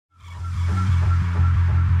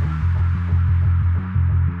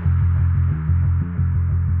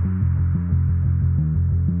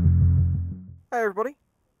Hi everybody,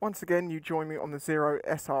 once again you join me on the Zero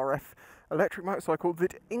SRF electric motorcycle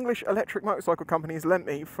that English Electric Motorcycle Company has lent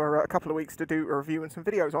me for a couple of weeks to do a review and some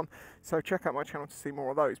videos on, so check out my channel to see more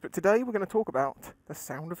of those. But today we're going to talk about the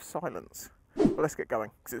sound of silence. But let's get going,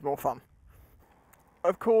 because it's more fun.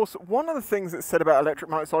 Of course, one of the things that's said about electric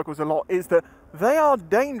motorcycles a lot is that they are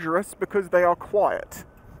dangerous because they are quiet.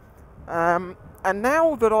 And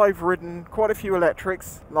now that I've ridden quite a few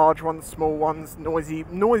electrics, large ones, small ones,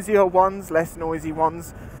 noisier ones, less noisy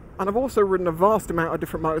ones, and I've also ridden a vast amount of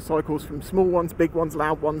different motorcycles, from small ones, big ones,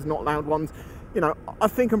 loud ones, not loud ones, you know, I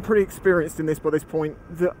think I'm pretty experienced in this by this point,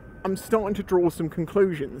 that I'm starting to draw some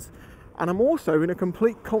conclusions. And I'm also in a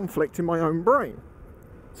complete conflict in my own brain.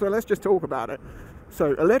 So let's just talk about it.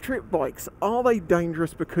 So, electric bikes, are they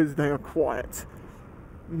dangerous because they are quiet?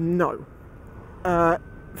 No.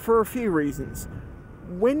 For a few reasons.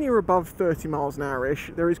 When you're above 30 miles an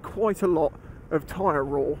hour-ish, there is quite a lot of tyre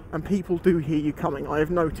roar, and people do hear you coming. I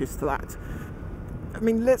have noticed that. I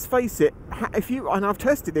mean, let's face it, and I've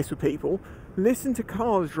tested this with people, listen to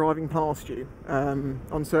cars driving past you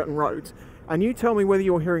on certain roads, and you tell me whether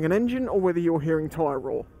you're hearing an engine or whether you're hearing tyre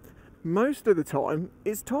roar. Most of the time,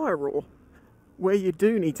 it's tyre roar. Where you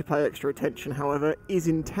do need to pay extra attention, however, is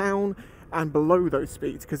in town and below those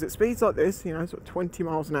speeds, because at speeds like this, you know, sort of 20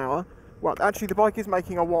 miles an hour, well, actually the bike is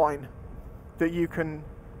making a whine that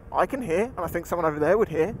I can hear, and I think someone over there would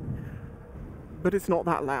hear, but it's not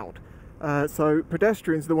that loud. So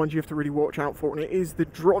pedestrians are the ones you have to really watch out for, and it is the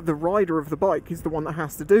rider of the bike is the one that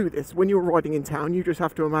has to do this. When you're riding in town, you just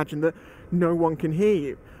have to imagine that no one can hear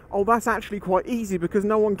you. Oh, that's actually quite easy, because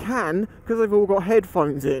no one can, because they've all got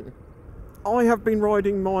headphones in. I have been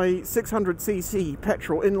riding my 600cc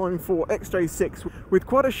petrol inline 4 XJ6 with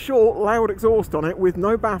quite a short, loud exhaust on it with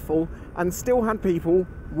no baffle, and still had people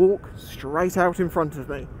walk straight out in front of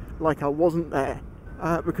me like I wasn't there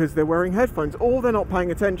because they're wearing headphones or they're not paying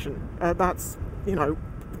attention. That's, you know,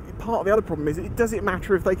 part of the other problem is, does it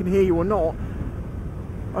matter if they can hear you or not?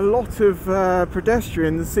 A lot of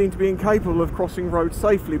pedestrians seem to be incapable of crossing roads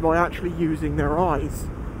safely by actually using their eyes.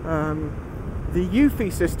 The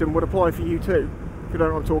Eufy system would apply for you too, if you don't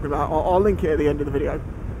know what I'm talking about. I'll link it at the end of the video.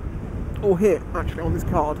 Or here, actually, on this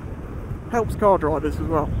card. Helps car drivers as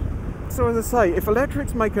well. So as I say, if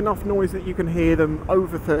electrics make enough noise that you can hear them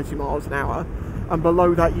over 30 miles an hour, and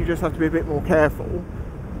below that you just have to be a bit more careful,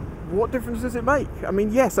 what difference does it make? I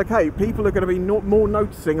mean, yes, okay, people are going to be more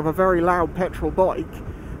noticing of a very loud petrol bike,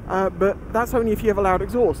 but that's only if you have a loud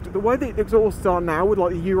exhaust. The way the exhausts are now with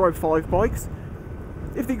like the Euro 5 bikes,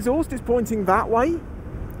 if the exhaust is pointing that way,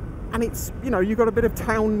 and it's, you know, you've got a bit of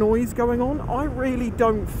town noise going on, I really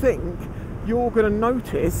don't think you're going to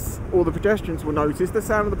notice, or the pedestrians will notice, the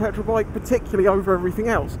sound of the petrol bike, particularly over everything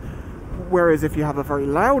else. Whereas if you have a very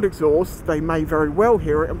loud exhaust, they may very well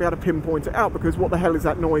hear it and be able to pinpoint it out, because what the hell is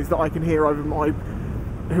that noise that I can hear over my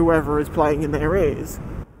whoever is playing in their ears?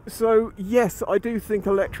 So yes, I do think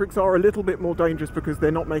electrics are a little bit more dangerous because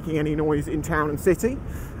they're not making any noise in town and city,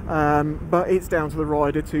 but it's down to the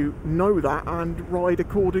rider to know that and ride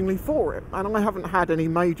accordingly for it. And I haven't had any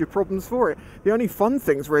major problems for it. The only fun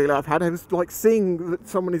things really I've had is like seeing that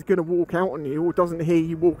someone is going to walk out on you or doesn't hear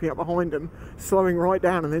you walking up behind them, slowing right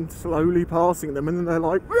down and then slowly passing them, and then they're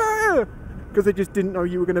like, because they just didn't know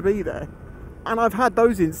you were going to be there. And I've had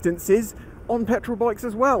those instances on petrol bikes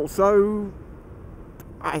as well, so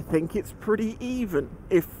I think it's pretty even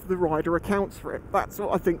if the rider accounts for it. That's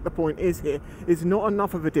what I think the point is here. It's not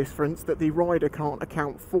enough of a difference that the rider can't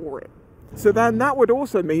account for it. So then that would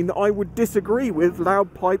also mean that I would disagree with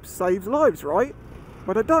loud pipes saves lives, right?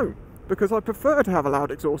 But I don't, because I prefer to have a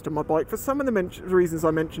loud exhaust on my bike for some of the reasons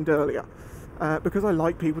I mentioned earlier. Because I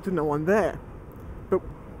like people to know I'm there.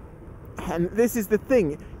 And this is the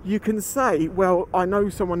thing. You can say, well, I know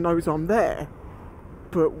someone knows I'm there,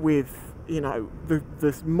 but with, you know,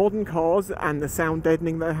 the modern cars and the sound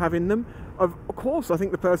deadening they have in them, of course I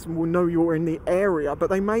think the person will know you're in the area, but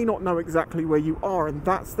they may not know exactly where you are, and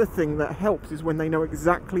that's the thing that helps, is when they know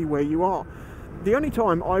exactly where you are. The only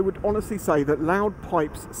time I would honestly say that loud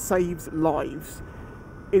pipes saves lives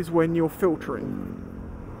is when you're filtering.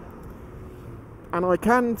 And I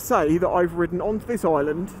can say that I've ridden onto this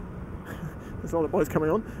island, there's a lot of bikes coming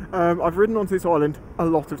on, I've ridden onto this island a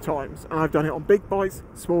lot of times, and I've done it on big bikes,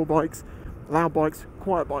 small bikes, loud bikes,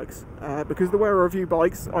 quiet bikes. Because the way I review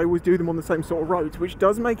bikes, I always do them on the same sort of roads, which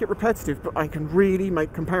does make it repetitive, but I can really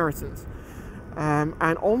make comparisons. And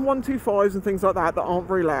on 125s and things like that aren't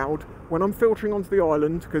very loud, when I'm filtering onto the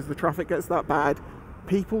island, because the traffic gets that bad,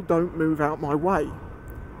 people don't move out my way.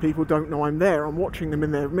 People don't know I'm there. I'm watching them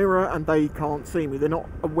in their mirror and they can't see me. They're not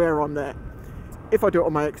aware I'm there. if I do it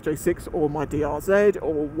on my XJ6 or my DRZ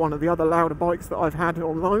or one of the other louder bikes that I've had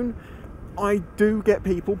on loan, I do get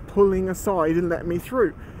people pulling aside and letting me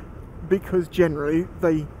through, because generally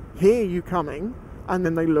they hear you coming and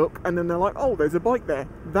then they look and then they're like, oh, there's a bike there.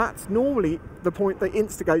 That's normally the point that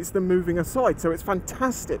instigates them moving aside. So it's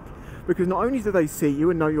fantastic, because not only do they see you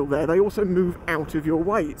and know you're there, they also move out of your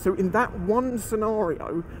way. So in that one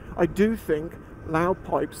scenario, I do think loud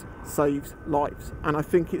pipes saves lives, and I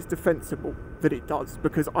think it's defensible that it does,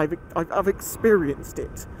 because I've experienced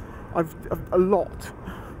it a lot.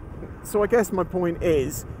 So I guess my point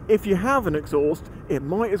is, if you have an exhaust, it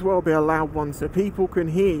might as well be a loud one so people can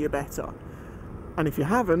hear you better. And if you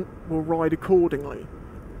haven't, we'll ride accordingly.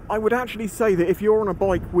 I would actually say that if you're on a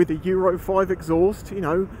bike with a Euro 5 exhaust, you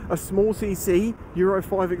know, a small CC Euro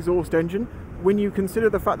 5 exhaust engine, when you consider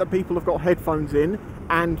the fact that people have got headphones in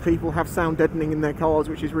and people have sound deadening in their cars,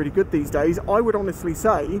 which is really good these days, I would honestly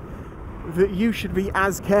say that you should be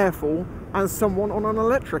as careful as someone on an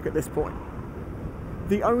electric at this point.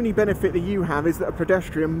 The only benefit that you have is that a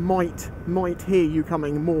pedestrian might hear you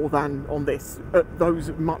coming more than on this, at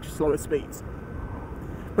those much slower speeds.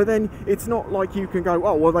 But then it's not like you can go,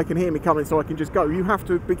 oh, well, they can hear me coming, so I can just go. You have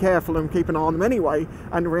to be careful and keep an eye on them anyway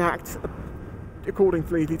and react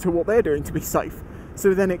accordingly to what they're doing to be safe.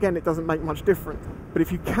 So then again, it doesn't make much difference. But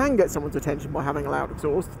if you can get someone's attention by having a loud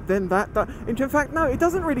exhaust, then that in fact, no, it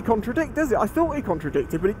doesn't really contradict, does it? I thought it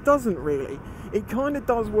contradicted, but it doesn't really. It kind of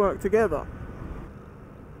does work together.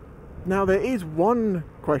 Now, there is one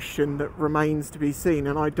question that remains to be seen,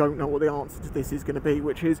 and I don't know what the answer to this is going to be,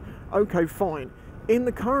 which is, okay, fine. In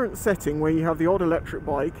the current setting where you have the odd electric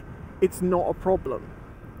bike, it's not a problem.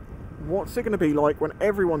 What's it going to be like when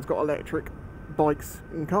everyone's got electric bikes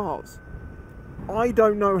and cars? I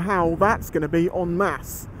don't know how that's going to be en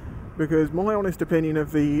masse, because my honest opinion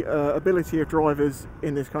of the ability of drivers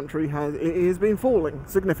in this country has been falling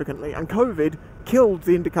significantly, and COVID killed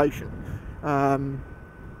the indication.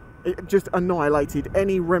 It just annihilated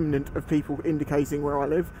any remnant of people indicating where I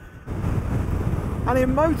live. And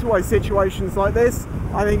in motorway situations like this,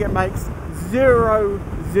 I think it makes zero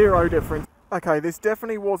difference. Okay, this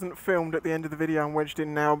definitely wasn't filmed at the end of the video and wedged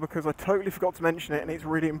in now, because I totally forgot to mention it and it's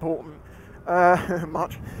really important. The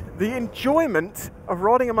enjoyment of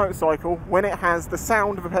riding a motorcycle when it has the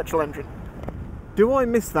sound of a petrol engine. Do I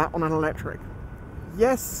miss that on an electric?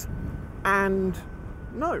 Yes and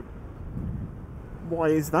no. Why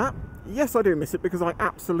is that? Yes, I do miss it, because I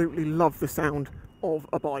absolutely love the sound of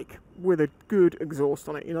a bike with a good exhaust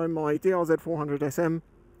on it. You know, my DRZ 400 SM,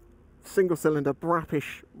 single cylinder,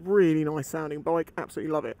 brappish, really nice sounding bike,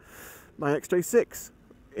 absolutely love it. My XJ6,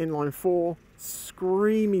 inline 4,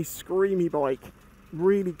 screamy bike,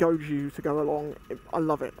 really goads you to go along. I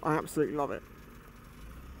love it, I absolutely love it.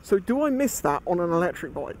 So do I miss that on an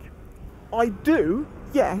electric bike? I do,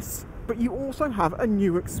 yes, but you also have a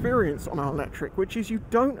new experience on an electric, which is you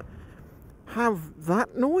don't have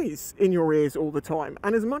that noise in your ears all the time.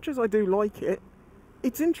 And as much as I do like it,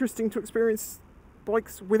 it's interesting to experience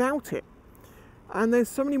bikes without it. And there's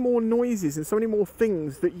so many more noises and so many more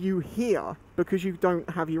things that you hear because you don't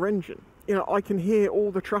have your engine. You know, I can hear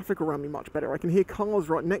all the traffic around me much better. I can hear cars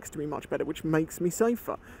right next to me much better, which makes me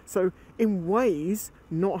safer. So in ways,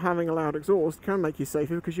 not having a loud exhaust can make you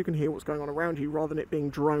safer, because you can hear what's going on around you rather than it being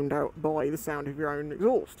droned out by the sound of your own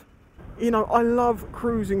exhaust. You know, I love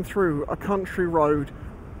cruising through a country road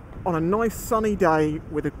on a nice sunny day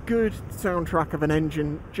with a good soundtrack of an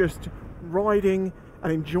engine, just riding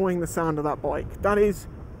and enjoying the sound of that bike. That is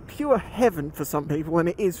pure heaven for some people, and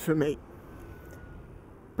it is for me.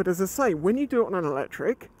 But as I say, when you do it on an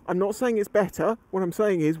electric, I'm not saying it's better. What I'm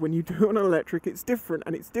saying is, when you do it on an electric, it's different.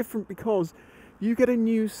 And it's different because you get a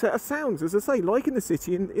new set of sounds. As I say, like in the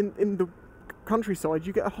city, in the countryside,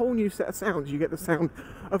 you get a whole new set of sounds. You get the sound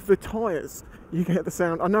of the tyres. You get the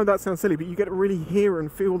sound, I know that sounds silly, but you get to really hear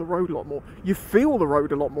and feel the road a lot more. You feel the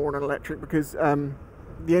road a lot more on an electric because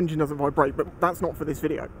the engine doesn't vibrate, but that's not for this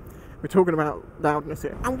video. We're talking about loudness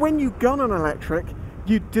here. And when you gun on an electric,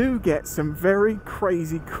 you do get some very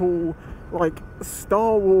crazy cool, like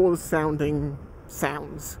Star Wars sounding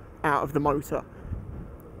sounds out of the motor.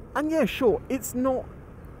 And yeah, sure, it's not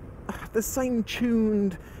the same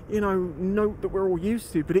tuned, you know, note that we're all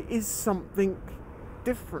used to, but it is something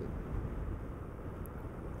different.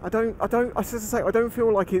 I don't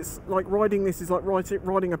feel like it's like riding this is like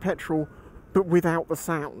riding a petrol, but without the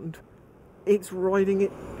sound. It's riding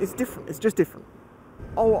it, it's different, it's just different.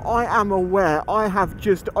 Oh, I am aware, I have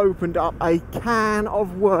just opened up a can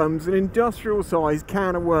of worms, an industrial sized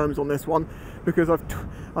can of worms on this one, because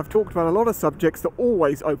I've talked about a lot of subjects that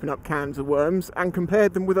always open up cans of worms and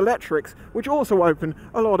compared them with electrics, which also open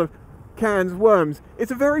a lot of cans, worms.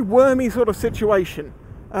 It's a very wormy sort of situation.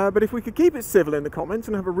 But if we could keep it civil in the comments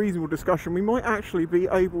and have a reasonable discussion, we might actually be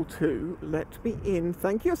able to... Let me in.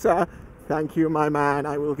 Thank you, sir. Thank you, my man.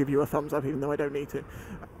 I will give you a thumbs up even though I don't need to.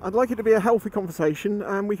 I'd like it to be a healthy conversation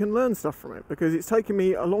and we can learn stuff from it, because it's taken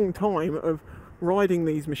me a long time of riding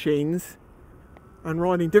these machines and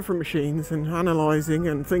riding different machines and analysing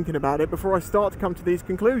and thinking about it before I start to come to these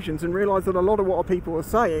conclusions and realise that a lot of what people are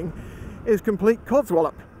saying is complete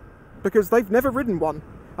codswallop, because they've never ridden one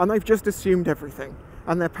and they've just assumed everything.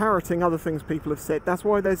 And they're parroting other things people have said. That's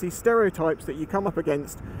why there's these stereotypes that you come up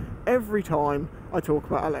against every time I talk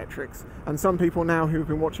about electrics. And some people now who've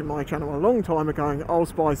been watching my channel a long time are going, oh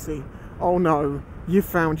spicy, oh no, you've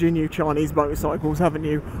found your new Chinese motorcycles, haven't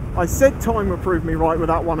you? I said time would prove me right with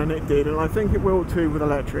that one, and it did, and I think it will too with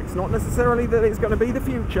electrics. Not necessarily that it's going to be the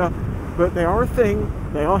future, but they are a thing,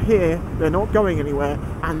 they are here, they're not going anywhere,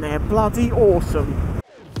 and they're bloody awesome.